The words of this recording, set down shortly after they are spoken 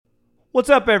What's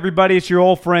up, everybody? It's your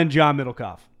old friend, John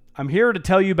Middlecoff. I'm here to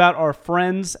tell you about our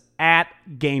friends at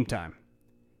Game Time.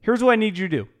 Here's what I need you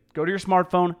to do. Go to your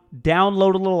smartphone,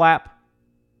 download a little app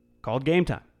called Game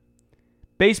Time.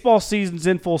 Baseball season's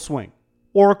in full swing.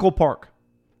 Oracle Park.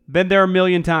 Been there a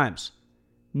million times.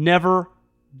 Never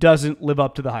doesn't live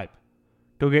up to the hype.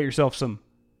 Go get yourself some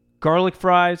garlic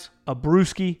fries, a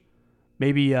brewski,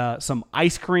 maybe some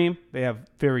ice cream. They have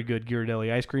very good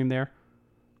Ghirardelli ice cream there.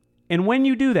 And when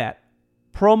you do that,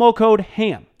 promo code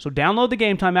HAM. So download the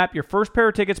Game Time app. Your first pair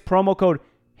of tickets, promo code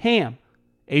HAM,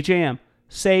 H-A-M,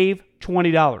 save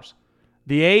 $20.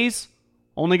 The A's,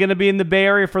 only going to be in the Bay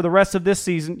Area for the rest of this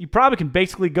season. You probably can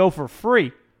basically go for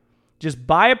free. Just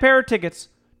buy a pair of tickets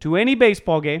to any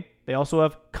baseball game. They also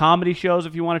have comedy shows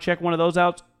if you want to check one of those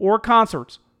out, or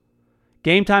concerts.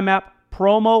 Game Time app,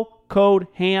 promo code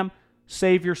HAM,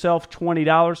 save yourself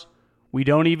 $20. We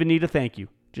don't even need a thank you.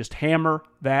 Just hammer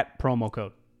that promo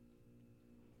code.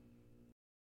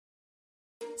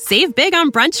 Save big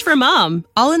on brunch for mom,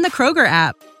 all in the Kroger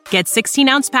app. Get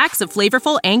 16-ounce packs of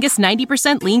flavorful Angus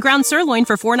 90% lean ground sirloin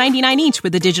for $4.99 each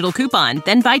with a digital coupon.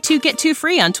 Then buy 2, get 2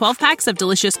 free on 12 packs of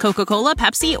delicious Coca-Cola,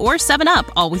 Pepsi, or 7-Up,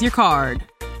 all with your card.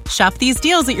 Shop these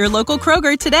deals at your local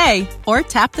Kroger today, or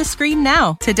tap the screen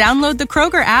now to download the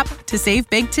Kroger app to save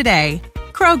big today.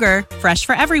 Kroger, fresh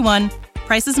for everyone.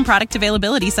 Prices and product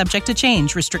availability subject to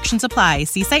change. Restrictions apply.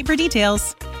 See site for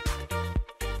details.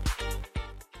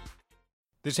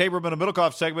 This Haberman and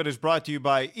Middlecoff segment is brought to you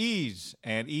by Ease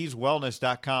and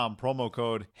EaseWellness.com, promo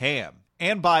code HAM.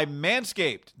 And by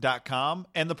Manscaped.com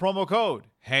and the promo code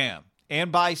HAM.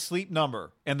 And by Sleep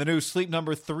Number and the new Sleep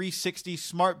Number 360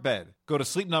 smart bed. Go to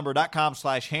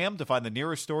sleepnumber.com/ham to find the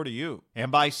nearest store to you.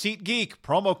 And by SeatGeek,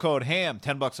 promo code HAM,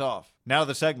 $10 off. Now to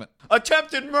the segment.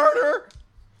 Attempted murder!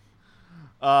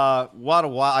 What a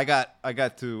while. I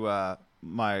got to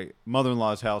my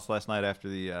mother-in-law's house last night after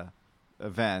the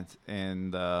event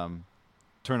and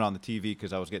turned on the TV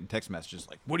because I was getting text messages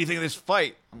like, what do you think of this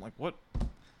fight? I'm like, what?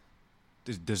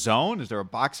 Is DAZN? Is there a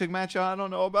boxing match I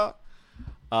don't know about?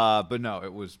 But no,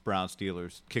 it was Brown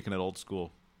Steelers kicking it old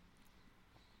school.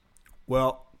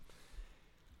 Well,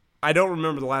 I don't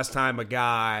remember the last time a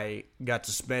guy got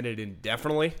suspended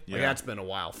indefinitely. Yeah. Like, that's been a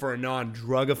while. For a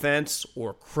non-drug offense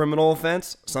or criminal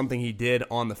offense, something he did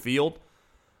on the field.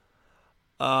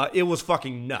 It was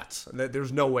fucking nuts.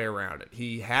 There's no way around it.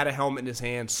 He had a helmet in his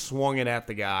hand, swung it at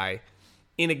the guy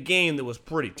in a game that was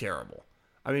pretty terrible.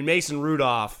 I mean, Mason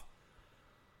Rudolph,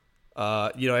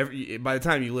 by the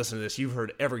time you listen to this, you've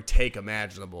heard every take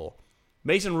imaginable.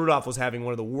 Mason Rudolph was having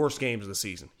one of the worst games of the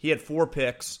season. He had 4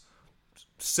 picks.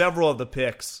 Several of the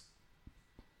picks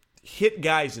hit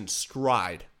guys in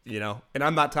stride, and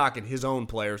I'm not talking his own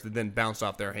players that then bounced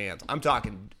off their hands. I'm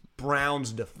talking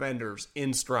Browns defenders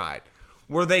in stride.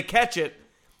 Where they catch it,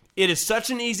 it is such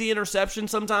an easy interception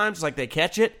sometimes. Like, they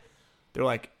catch it, they're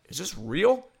like, is this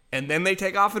real? And then they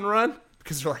take off and run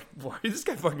because they're like, why is this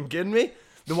guy fucking kidding me?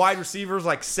 The wide receiver's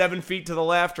like 7 feet to the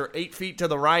left or 8 feet to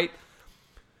the right.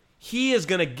 He is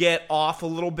going to get off a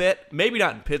little bit. Maybe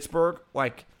not in Pittsburgh.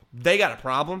 Like, they got a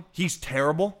problem. He's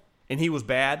terrible, and he was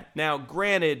bad. Now,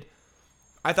 granted,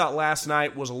 I thought last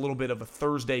night was a little bit of a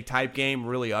Thursday-type game,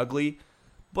 really ugly.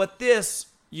 But this,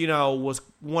 was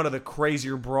one of the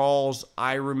crazier brawls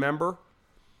I remember.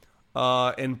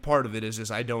 And part of it is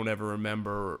just I don't ever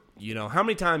remember, how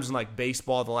many times in,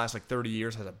 baseball the last, 30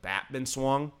 years has a bat been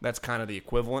swung? That's kind of the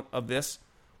equivalent of this,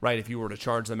 right? If you were to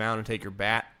charge the mound and take your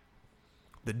bat.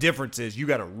 The difference is you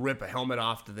got to rip a helmet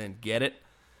off to then get it.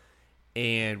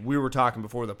 And we were talking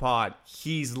before the pod.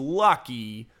 He's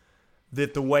lucky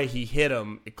that the way he hit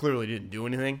him, it clearly didn't do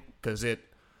anything because it.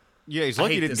 Yeah, he's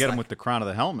lucky he didn't get him with the crown of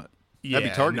the helmet. Yeah,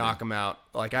 that'd be targeting. Knock him out.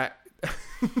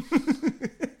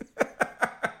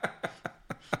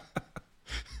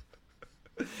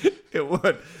 It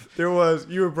would.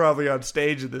 You were probably on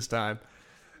stage at this time.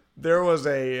 There was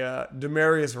a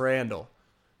Demarius Randall.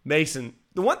 Mason.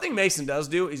 The one thing Mason does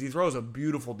do is he throws a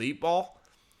beautiful deep ball.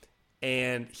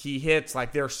 And he hits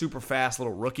their super fast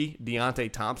little rookie,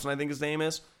 Deontay Thompson, I think his name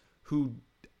is, who,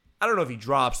 I don't know if he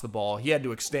drops the ball. He had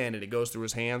to extend it. It goes through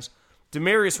his hands.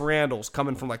 Demarius Randall's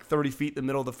coming from 30 feet in the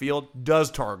middle of the field,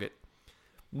 does target,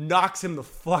 knocks him the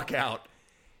fuck out.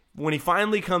 When he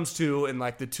finally comes to, and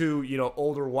the two,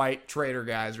 older white trader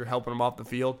guys are helping him off the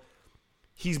field,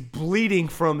 he's bleeding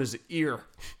from his ear.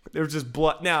 There's just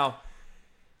blood. Now,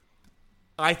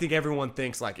 I think everyone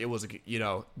thinks it was,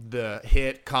 the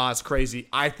hit caused crazy.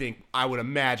 I would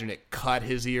imagine it cut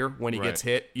his ear when he gets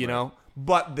hit, know.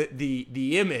 But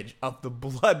the image of the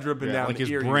blood dripping down the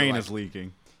ear. His brain is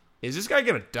leaking. Is this guy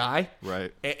going to die?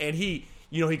 Right. And he,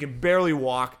 he can barely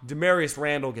walk. Demarius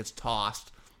Randall gets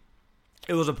tossed.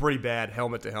 It was a pretty bad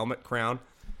helmet-to-helmet crown.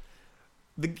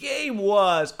 The game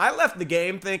was, I left the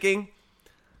game thinking,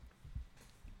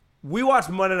 we watched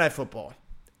Monday Night Football,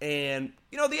 and,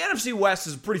 the NFC West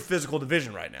is a pretty physical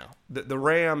division right now. The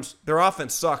Rams, their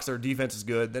offense sucks, their defense is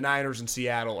good. The Niners and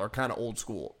Seattle are kind of old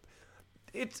school.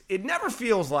 It never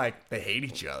feels like they hate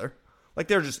each other. Like,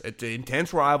 it's an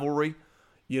intense rivalry.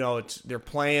 They're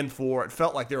playing for, it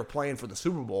felt like they were playing for the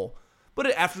Super Bowl.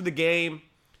 But after the game,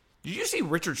 did you see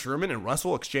Richard Sherman and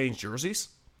Russell exchange jerseys?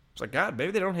 It's like, God,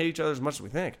 maybe they don't hate each other as much as we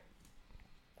think.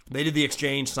 They did the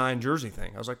exchange signed jersey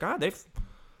thing. I was like, God,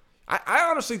 I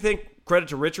honestly think, credit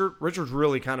to Richard. Richard's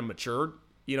really kind of matured.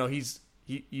 You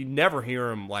never hear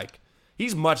him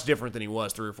he's much different than he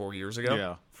was 3 or 4 years ago.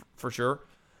 Yeah. For sure.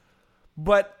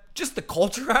 But just the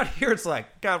culture out here, it's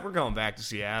like, God, we're going back to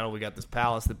Seattle. We got this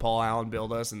palace that Paul Allen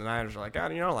built us, and the Niners are like,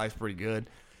 God, life's pretty good.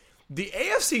 The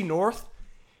AFC North,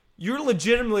 you're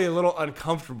legitimately a little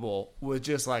uncomfortable with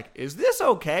just is this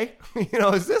okay?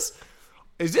 Is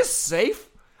this safe?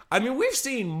 I mean, we've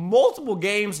seen multiple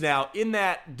games now in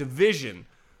that division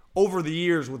over the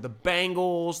years with the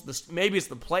Bengals. Maybe it's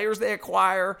the players they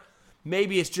acquire.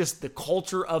 Maybe it's just the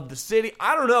culture of the city.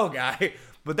 I don't know, guy.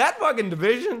 But that fucking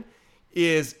division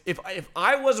is, if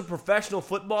I was a professional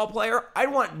football player,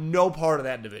 I'd want no part of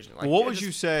that division. What would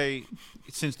you say,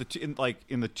 since in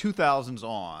the 2000s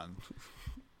on,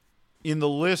 in the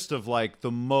list of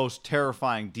the most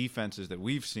terrifying defenses that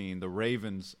we've seen, the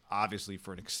Ravens, obviously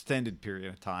for an extended period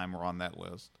of time, were on that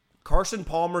list? Carson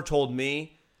Palmer told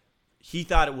me he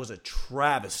thought it was a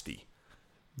travesty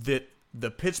that the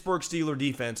Pittsburgh Steelers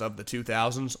defense of the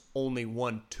 2000s only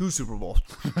won 2 Super Bowls.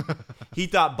 He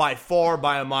thought by far,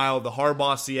 by a mile, the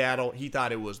Harbaugh Seattle, he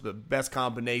thought it was the best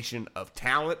combination of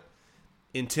talent,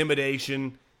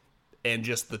 intimidation, and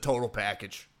just the total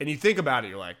package. And you think about it,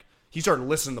 you're like, he started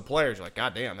listening to players, you're like,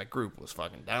 God damn, that group was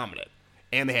fucking dominant.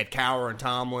 And they had Cowher and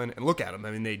Tomlin, and look at them,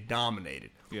 I mean, they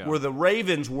dominated. Yeah. Where the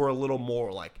Ravens were a little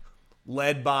more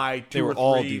led by 2 They were or 3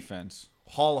 all defense.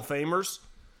 Hall of Famers.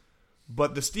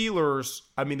 But the Steelers,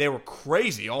 I mean, they were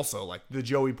crazy also. The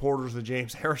Joey Porters, the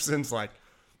James Harrisons,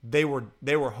 they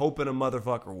were hoping a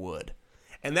motherfucker would.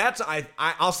 And that's,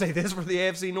 I'll say this for the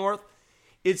AFC North,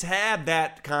 it's had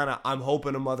that kind of I'm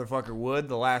hoping a motherfucker would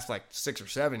the last 6 or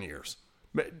 7 years.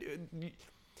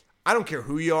 I don't care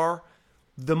who you are.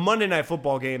 The Monday Night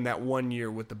Football game that one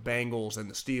year with the Bengals and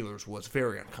the Steelers was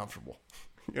very uncomfortable.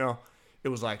 It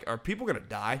was are people going to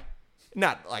die?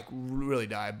 Not really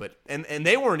die, but and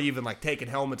they weren't even taking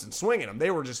helmets and swinging them. They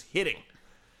were just hitting.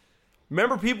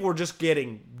 Remember, people were just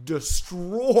getting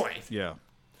destroyed. Yeah.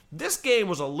 This game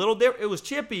was a little different. It was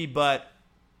chippy, but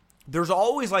there's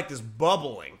always this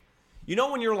bubbling.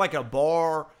 When you're a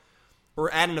bar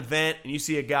or at an event and you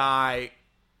see a guy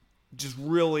just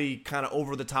really kind of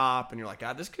over the top and you're like,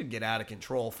 God, this could get out of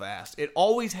control fast. It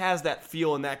always has that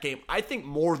feel in that game. I think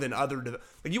more than other,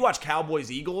 you watch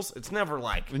Cowboys Eagles, it's never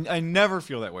I never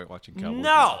feel that way watching Cowboys.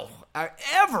 No,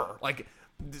 ever.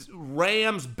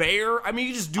 Rams, Bear. I mean,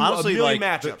 you just do honestly, a million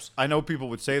matchups. I know people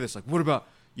would say this, what about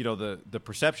the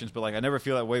perceptions? But I never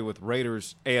feel that way with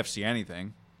Raiders, AFC,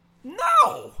 anything.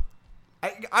 No.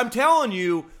 I'm telling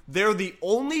you, they're the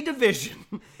only division.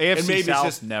 AFC and maybe South,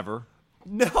 it's just, never.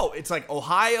 No, it's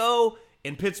Ohio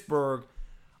and Pittsburgh.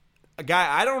 A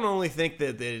guy, I don't only think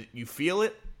that you feel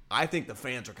it. I think the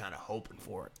fans are kind of hoping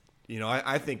for it.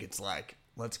 I think it's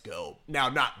let's go. Now,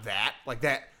 not that,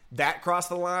 that crossed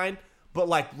the line, but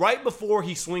right before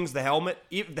he swings the helmet,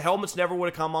 if the helmets never would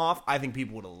have come off, I think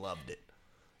people would have loved it.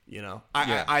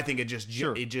 I think it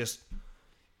just,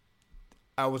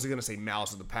 I was going to say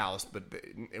Malice at the Palace, but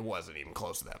it wasn't even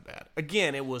close to that bad.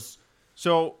 Again, it was.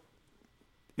 So.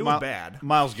 It was bad.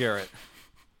 Myles Garrett.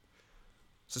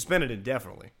 Suspended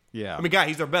indefinitely. Yeah. I mean, God,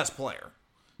 he's their best player.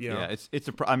 Yeah, it's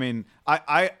a. I mean,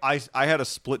 I had a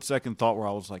split second thought where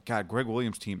I was like, God, Greg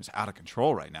Williams' team is out of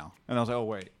control right now, and I was like, oh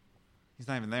wait, he's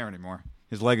not even there anymore.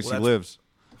 His legacy lives.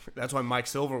 That's why Mike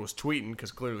Silver was tweeting,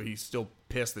 because clearly he's still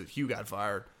pissed that Hugh got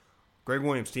fired. Greg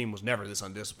Williams' team was never this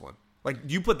undisciplined.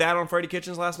 You put that on Freddie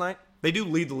Kitchens last night? They do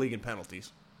lead the league in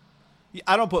penalties. Yeah,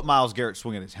 I don't put Myles Garrett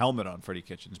swinging his helmet on Freddie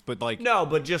Kitchens, but no,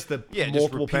 but just the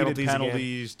multiple just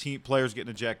penalties, team players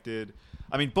getting ejected.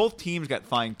 I mean, both teams got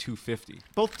fined $250.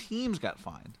 Both teams got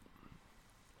fined,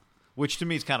 which to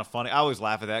me is kind of funny. I always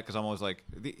laugh at that because I'm always like,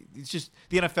 it's just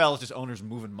the NFL is just owners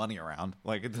moving money around.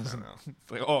 It doesn't.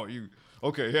 It's oh, you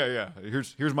okay? Yeah.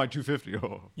 Here's my $250.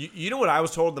 Oh. You know what I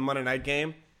was told the Monday night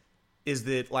game is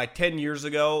that 10 years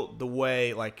ago, the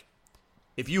way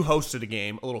if you hosted a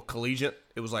game, a little collegiate,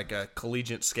 it was a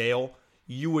collegiate scale,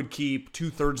 you would keep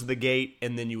 2/3 of the gate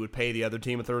and then you would pay the other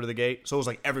team 1/3 of the gate. So it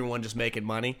was everyone just making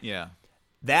money. Yeah.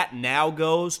 that now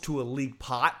goes to a league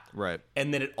pot. Right.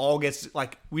 And then it all gets,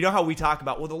 like, we know how we talk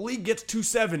about, well, the league gets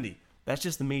 $270. That's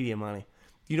just the media money.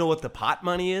 You know what the pot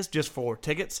money is just for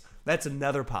tickets? That's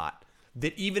another pot.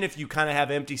 That even if you kind of have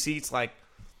empty seats, like,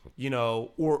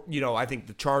 I think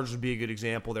the Chargers would be a good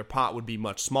example. Their pot would be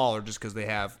much smaller just because they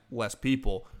have less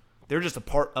people. They're just a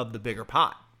part of the bigger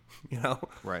pot,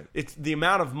 Right. It's the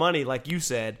amount of money, like you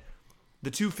said, the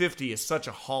 $250 is such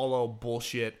a hollow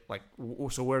bullshit. Like,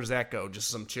 so where does that go? Just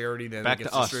some charity that Back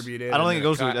gets to us. distributed? I don't think it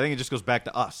goes to. I think it just goes back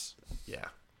to us. Yeah,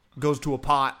 goes to a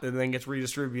pot and then gets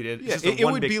redistributed. Yeah, It's just it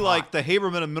one would big be pot. like the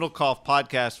Haberman and Middlecoff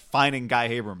podcast finding Guy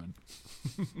Haberman.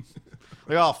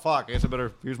 Like, oh fuck, I guess I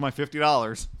better. Here's my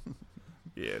 $50.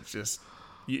 Yeah, it's just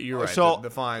you're right. So-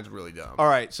 the fine's really dumb. All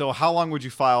right, so how long would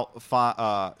you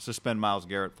suspend Myles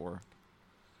Garrett for?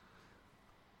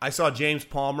 I saw James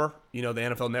Palmer, the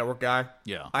NFL Network guy.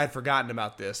 Yeah. I had forgotten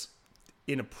about this.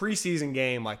 In a preseason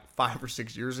game like 5 or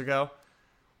 6 years ago,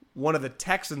 one of the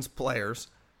Texans players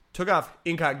took off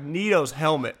Incognito's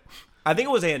helmet. I think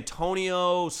it was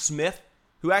Antonio Smith,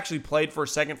 who actually played for a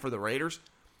second for the Raiders.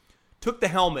 Took the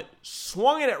helmet,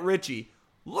 swung it at Richie.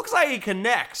 Looks like he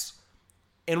connects,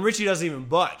 and Richie doesn't even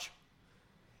budge.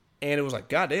 And it was like,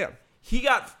 goddamn. He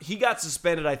got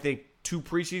suspended, I think, 2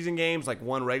 preseason games, like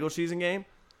 1 regular season game.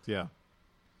 Yeah.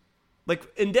 Like,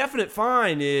 indefinite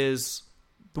fine is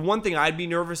the one thing I'd be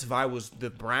nervous if I was the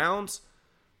Browns.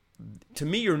 To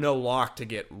me, you're no lock to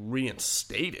get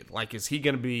reinstated. Like, is he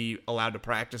going to be allowed to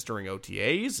practice during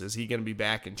OTAs? Is he going to be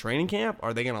back in training camp?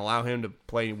 Are they going to allow him to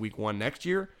play week 1 next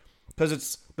year?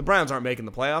 Because the Browns aren't making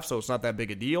the playoffs, so it's not that big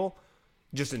a deal.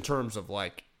 Just in terms of,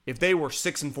 like, if they were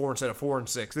 6-4 instead of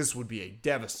 4-6, this would be a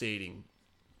devastating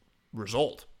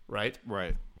result, right?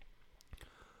 Right.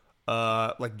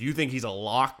 Do you think he's a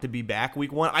lock to be back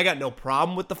week 1? I got no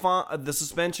problem with the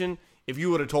suspension. If you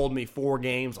would have told me 4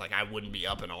 games, like, I wouldn't be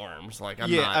up in arms. Like,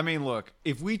 I'm not. I mean, look,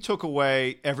 if we took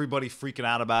away everybody freaking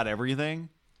out about everything,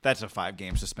 that's a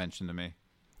 5-game suspension to me.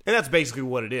 And that's basically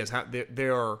what it is.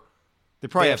 They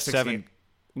probably have 6 7. games.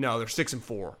 No, they're 6-4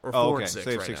 or 4-6 Okay, so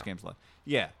they have right 6 now. games left.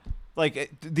 Yeah,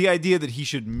 like the idea that he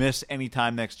should miss any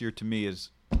time next year to me is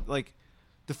like,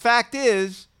 the fact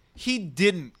is he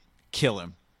didn't kill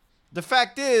him. The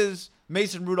fact is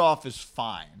Mason Rudolph is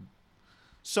fine.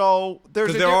 So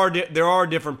Because there are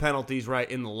different penalties, right,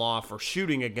 in the law for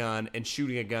shooting a gun and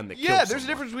shooting a gun that kills there's a someone.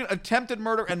 difference between attempted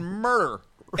murder and murder.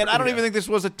 And I don't Yeah. even think this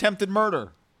was attempted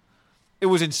murder. It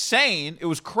was insane. It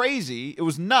was crazy. It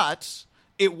was nuts.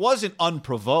 It wasn't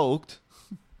unprovoked.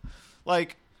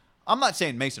 Like, I'm not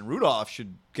saying Mason Rudolph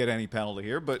should get any penalty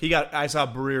here, but I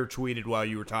saw Breer tweeted while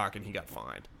you were talking, he got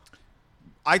fined.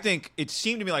 I think it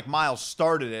seemed to me like Miles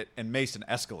started it and Mason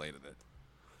escalated it.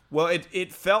 Well,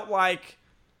 it felt like.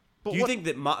 But Do you think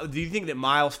that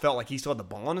Miles felt like he still had the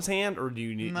ball in his hand, or do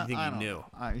you think he knew?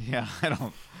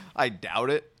 I doubt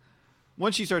it.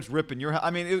 Once she starts ripping your, I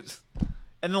mean, it was,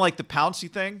 and then like the Pouncey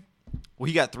thing. Well,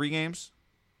 he got 3 games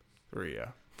 3, yeah.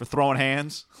 for throwing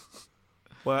hands.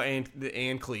 Well,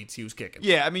 and cleats he was kicking.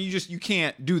 Yeah, I mean, you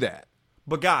can't do that.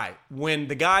 But when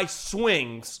the guy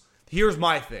swings, here's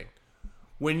my thing.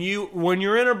 When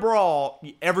you're in a brawl,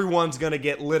 everyone's gonna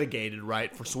get litigated,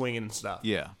 right, for swinging and stuff.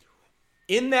 Yeah.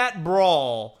 In that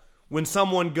brawl, when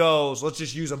someone goes, let's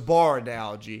just use a bar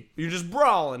analogy, you're just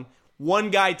brawling, one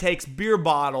guy takes beer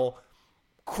bottle,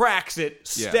 cracks it,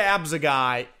 stabs a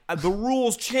guy, the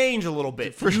rules change a little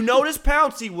bit. You notice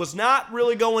Pouncey was not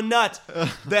really going nuts.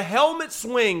 The helmet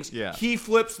swings, he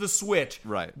flips the switch.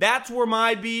 Right. That's where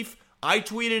my beef. I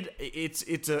tweeted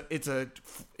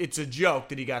it's a joke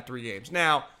that he got 3 games.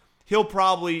 Now, he'll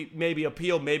probably maybe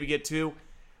appeal, maybe get 2.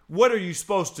 What are you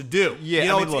supposed to do?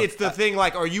 Yeah, It's the thing,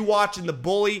 like, are you watching The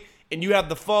Bully and you have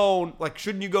the phone? Like,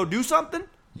 shouldn't you go do something?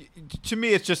 To me,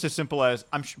 it's just as simple as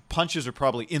punches are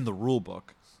probably in the rule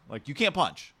book. Like, you can't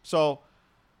punch. So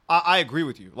I agree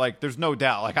with you. Like, there's no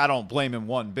doubt. Like, I don't blame him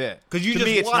one bit. Because you To just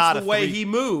me, it's watch not the a way 3. he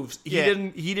moves. He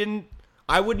didn't.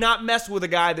 I would not mess with a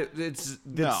guy that's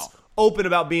No. open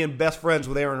about being best friends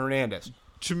with Aaron Hernandez.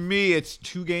 To me, it's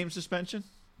 2-game suspension.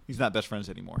 He's not best friends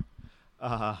anymore.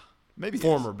 Maybe he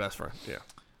Former best friend.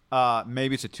 Yeah. is.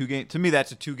 Maybe it's a 2-game. To me,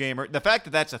 that's a 2-gamer. The fact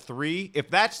that that's a 3, if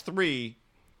that's 3,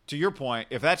 to your point,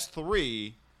 if that's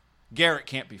 3, Garrett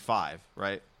can't be 5,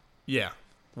 right? Yeah.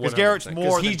 Because Garrett's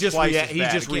more than he's just twice as he's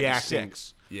bad. just It can't be reacting.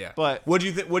 6. Yeah. But what do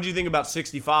you think about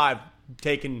 65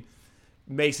 taking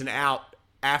Mason out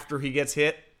after he gets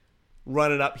hit,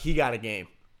 running up? He got a game.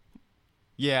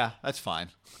 yeah, that's fine.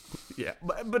 Yeah,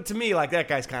 but to me, like, that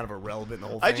guy's kind of irrelevant in the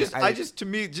whole thing. I just to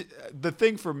me, the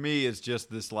thing for me is just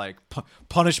this like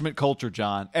punishment culture,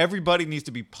 John. Everybody needs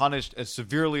to be punished as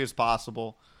severely as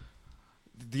possible.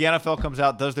 the NFL comes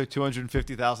out, does their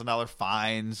 $250,000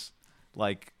 fines,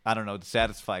 like, I don't know, to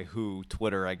satisfy who?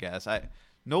 Twitter, I guess.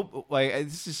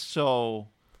 This is so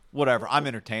whatever. I'm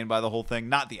entertained by the whole thing,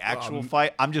 not the actual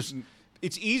fight.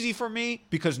 It's easy for me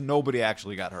because nobody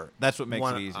actually got hurt. That's what makes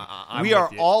it easy. We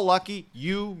are all lucky,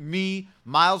 you, me,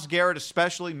 Myles Garrett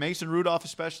especially, Mason Rudolph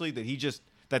especially,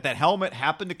 that that helmet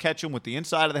happened to catch him with the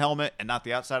inside of the helmet and not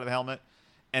the outside of the helmet,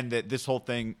 and that this whole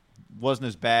thing wasn't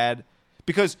as bad.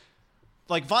 Because,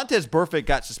 like, Vontaze Burfict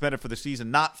got suspended for the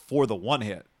season not for the one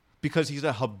hit, because he's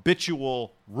a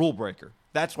habitual rule breaker.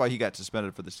 That's why he got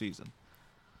suspended for the season.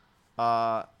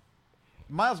 Myles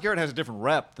Garrett has a different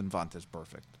rep than Vontaze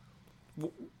Burfict.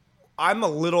 I'm a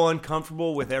little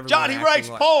uncomfortable with everyone. John, he writes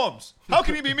poems. How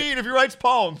can he be mean if he writes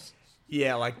poems?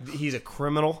 Yeah, like he's a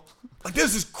criminal. Like,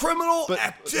 this is criminal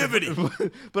activity.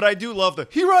 But I do love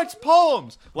he writes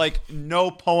poems. Like,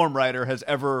 no poem writer has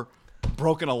ever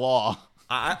broken a law.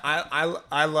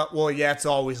 I love. Well, yeah, it's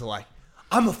always like,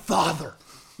 I'm a father.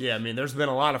 Yeah, I mean, there's been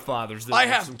a lot of fathers. I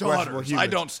have daughters. I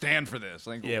don't stand for this.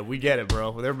 Like, yeah, we get it,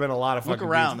 bro. There have been a lot of look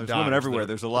around. There's women everywhere.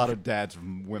 There's a lot of dads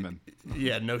and women.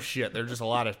 Yeah, no shit. There's just a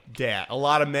lot of A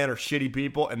lot of men are shitty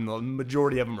people, and the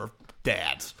majority of them are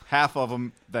dads. Half of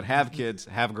them that have kids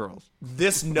have girls.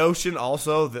 This notion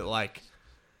also that, like,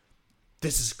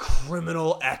 this is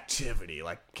criminal activity.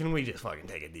 Like, can we just fucking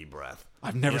take a deep breath?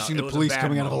 I've never seen the police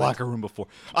coming out of a locker room before.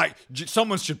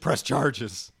 Someone should press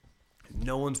charges.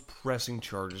 No one's pressing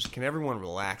charges. Can everyone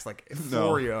relax? Like,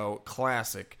 Florio,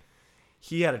 classic.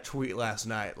 He had a tweet last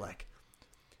night like,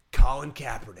 Colin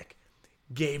Kaepernick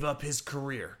gave up his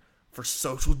career for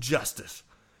social justice.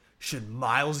 Should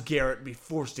Myles Garrett be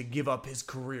forced to give up his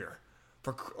career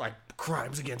for, like,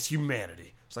 crimes against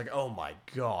humanity? It's like, oh my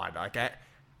God. Like,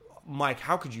 Mike,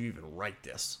 how could you even write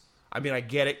this? I mean, I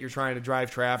get it. You're trying to drive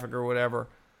traffic or whatever.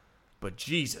 But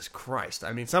Jesus Christ.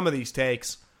 I mean, some of these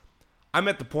takes... I'm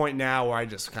at the point now where I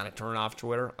just kind of turn off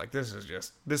Twitter. Like,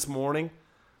 this morning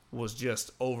was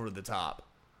just over the top.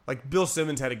 Like, Bill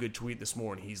Simmons had a good tweet this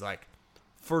morning. He's like,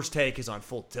 First Take is on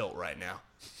full tilt right now.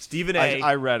 Stephen A.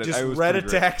 I read it. Just read a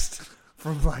text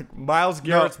from, like, Myles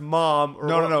Garrett's mom.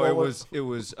 No. It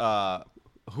was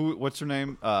who? What's her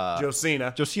name?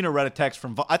 Josina. Josina read a text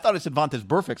from, I thought it said Vontaze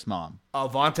Burfict's mom.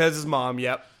 Oh, Vontez's mom,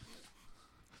 yep.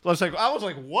 I was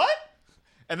like, what?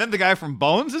 And then the guy from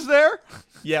Bones is there?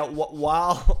 Yeah,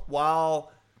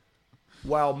 while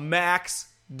Max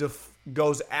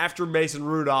goes after Mason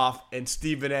Rudolph and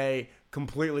Stephen A.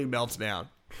 completely melts down.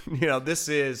 You know, this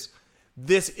is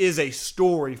a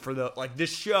story for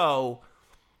this show.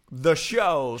 The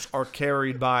shows are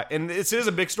carried by, and this is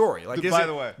a big story. Like, by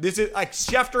the way, this is like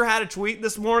Schefter had a tweet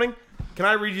this morning. Can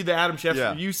I read you the Adam Schefter?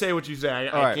 Yeah. You say what you say.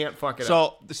 I can't fuck it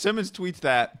up. So Simmons tweets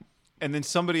that. And then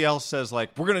somebody else says, like,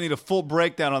 we're going to need a full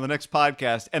breakdown on the next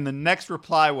podcast. And the next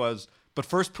reply was, but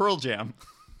first Pearl Jam.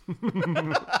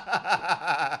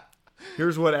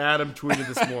 Here's what Adam tweeted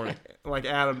this morning. Like,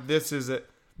 Adam, this is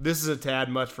a tad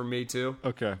much for me, too.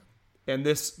 Okay. And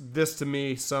this to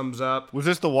me sums up. Was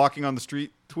this the walking on the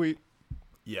street tweet?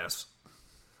 Yes.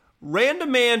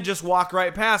 Random man just walked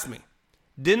right past me.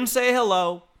 Didn't say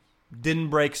hello. Didn't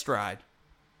break stride.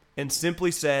 And simply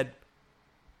said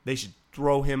they should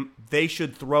throw him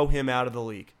out of the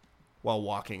league while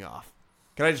walking off.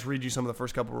 Can I just read you some of the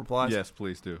first couple replies? Yes,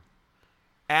 please do.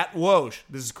 At Woj,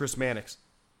 this is Chris Mannix.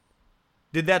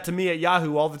 Did that to me at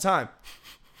Yahoo all the time.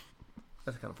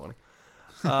 That's kind of funny.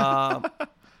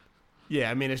 Yeah,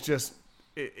 I mean, it's just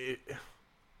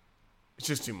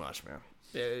too much, man.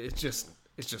 It's just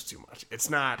too much. It's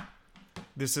not.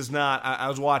 This is not. I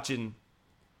was watching.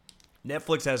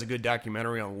 Netflix has a good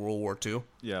documentary on World War II.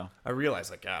 Yeah. I realized,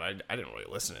 like, God, I didn't really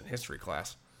listen in history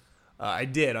class. I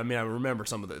did. I mean, I remember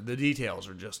some of the details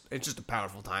are just, it's just a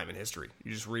powerful time in history.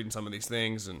 You're just reading some of these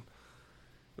things and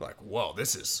you're like, whoa,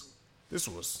 this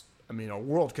was, I mean, our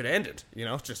world could end it. You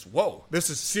know, it's just, whoa, this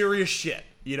is serious shit.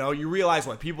 You know, you realize,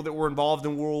 like, people that were involved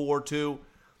in World War II,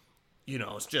 you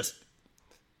know, it's just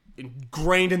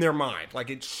ingrained in their mind. Like,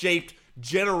 it shaped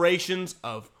generations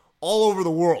of all over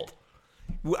the world.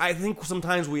 I think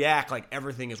sometimes we act like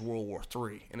everything is World War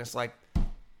III. And it's like,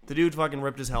 the dude fucking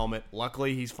ripped his helmet.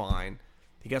 Luckily, he's fine.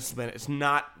 He got suspended. It's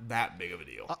not that big of a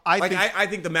deal. I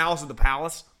think the Malice at the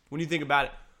Palace, when you think about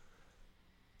it,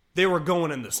 they were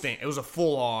going in the stand. It was a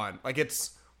full-on. Like,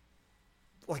 it's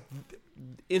like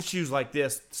issues like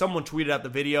this. Someone tweeted out the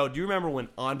video. Do you remember when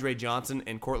Andre Johnson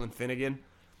and Cortland Finnegan,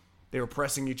 they were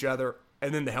pressing each other,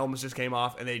 and then the helmets just came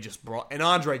off, and they just and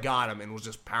Andre got him and was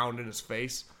just pounding his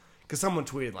face? Because someone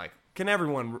tweeted, like, can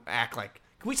everyone act like...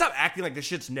 Can we stop acting like this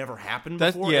shit's never happened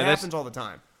before? It happens all the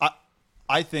time.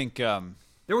 I think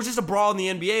There was just a brawl in the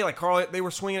NBA. Like, Carl, they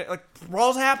were swinging it. Like,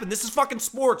 brawls happen. This is fucking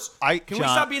sports. Can we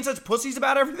stop being such pussies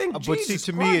about everything? But see,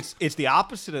 to me, it's the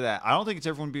opposite of that. I don't think it's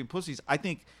everyone being pussies. I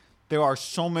think there are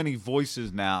so many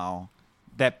voices now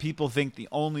that people think the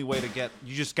only way to get –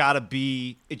 you just got to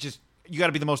be – you got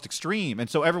to be the most extreme. And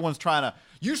so everyone's trying to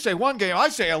 – you say one game, I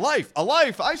say a life,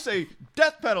 I say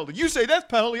death penalty. You say death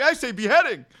penalty, I say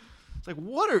beheading. It's like,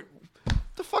 what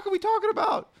the fuck are we talking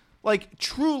about? Like,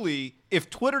 truly, if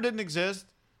Twitter didn't exist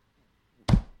 –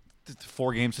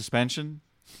 4-game suspension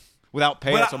without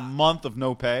pay. That's a month of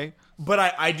no pay. But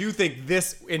I do think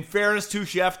this, in fairness to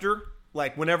Schefter,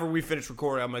 like whenever we finish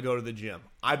recording, I'm going to go to the gym.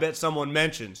 I bet someone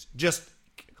mentions just,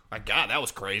 like, God, that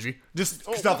was crazy. Just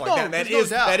stuff like that.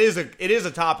 It is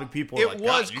a topic people are like,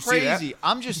 was crazy.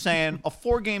 I'm just saying a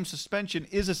 4-game suspension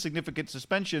is a significant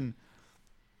suspension,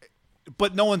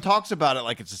 but no one talks about it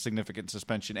like it's a significant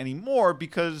suspension anymore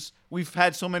because we've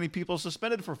had so many people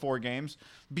suspended for 4 games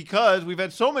because we've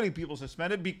had so many people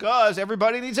suspended because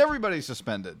everybody needs everybody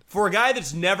suspended. For a guy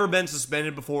that's never been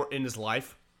suspended before in his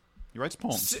life. He writes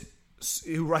poems.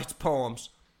 Who writes poems.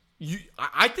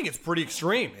 I think it's pretty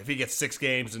extreme if he gets 6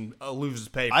 games and loses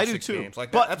pay for 6 games.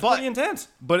 Like, that's pretty intense.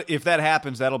 But if that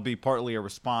happens, that'll be partly a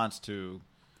response to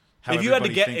how if you had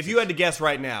to guess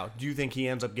right now, do you think he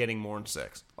ends up getting more than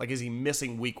 6? Like, is he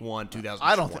missing week 1, 2020?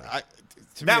 I don't think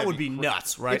that would be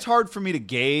nuts, right? It's hard for me to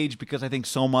gauge because I think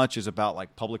so much is about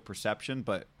like public perception.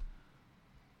 But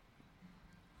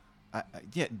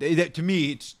to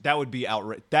me, that would be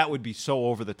outright. That would be so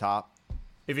over the top.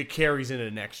 If it carries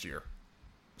into next year,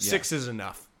 6 is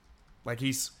enough. Like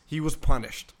he was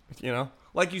punished. You know,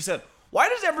 like you said. Why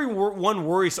does everyone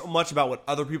worry so much about what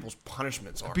other people's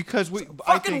punishments are? Because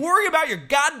worry about your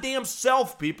goddamn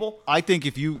self, people. I think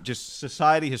if you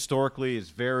society historically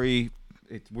is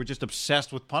we're just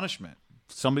obsessed with punishment.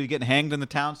 Somebody getting hanged in the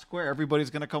town square, everybody's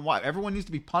going to come watch. Everyone needs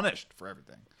to be punished for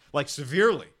everything, like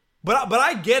severely. But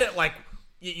I get it. Like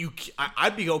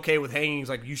I'd be okay with hangings.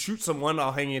 Like you shoot someone,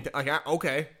 I'll hang you. Like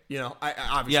okay, you know, I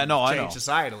obviously change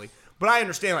societally, but I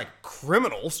understand like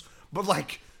criminals, but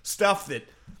like stuff that.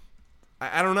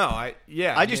 I don't know. I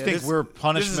just think we're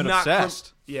punishment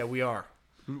obsessed. Yeah, we are.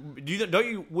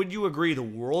 Would you agree the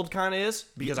world kind of is?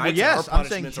 Because I'm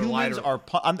saying humans are.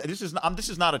 This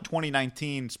is not a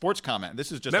 2019 sports comment.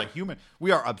 This is just like human.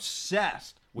 We are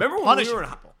obsessed with punishing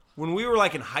people. When we were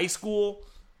like in high school,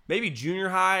 maybe junior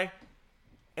high,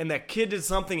 and that kid did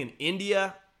something in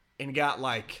India and got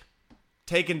like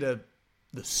taken to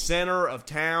the center of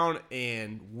town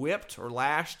and whipped or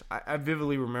lashed. I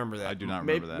vividly remember that. I do not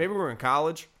remember that. Maybe we were in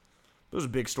college. It was a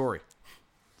big story.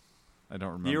 I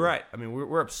don't remember. You're right. I mean,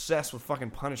 we're obsessed with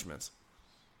fucking punishments.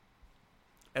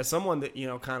 As someone that, you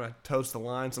know, kind of toes the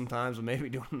line sometimes and maybe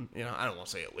doing, you know, I don't want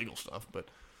to say illegal stuff, but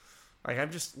like I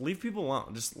just leave people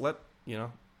alone. Just let, you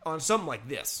know, on something like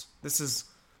this. This is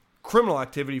criminal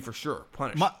activity for sure.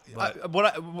 Punish.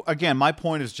 My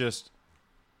point is just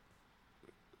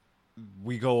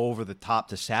we go over the top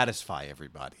to satisfy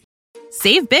everybody.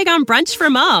 Save big on brunch for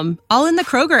mom, all in the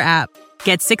Kroger app.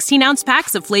 Get 16-ounce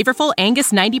packs of flavorful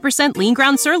Angus 90% lean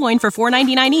ground sirloin for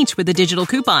 $4.99 each with a digital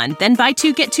coupon. Then buy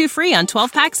 2, get 2 free on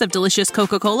 12 packs of delicious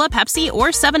Coca-Cola, Pepsi, or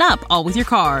 7-Up, all with your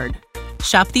card.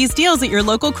 Shop these deals at your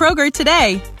local Kroger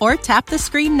today, or tap the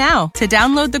screen now to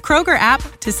download the Kroger app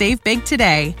to save big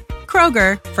today.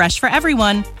 Kroger, fresh for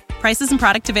everyone. Prices and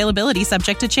product availability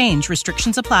subject to change.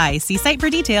 Restrictions apply. See site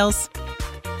for details.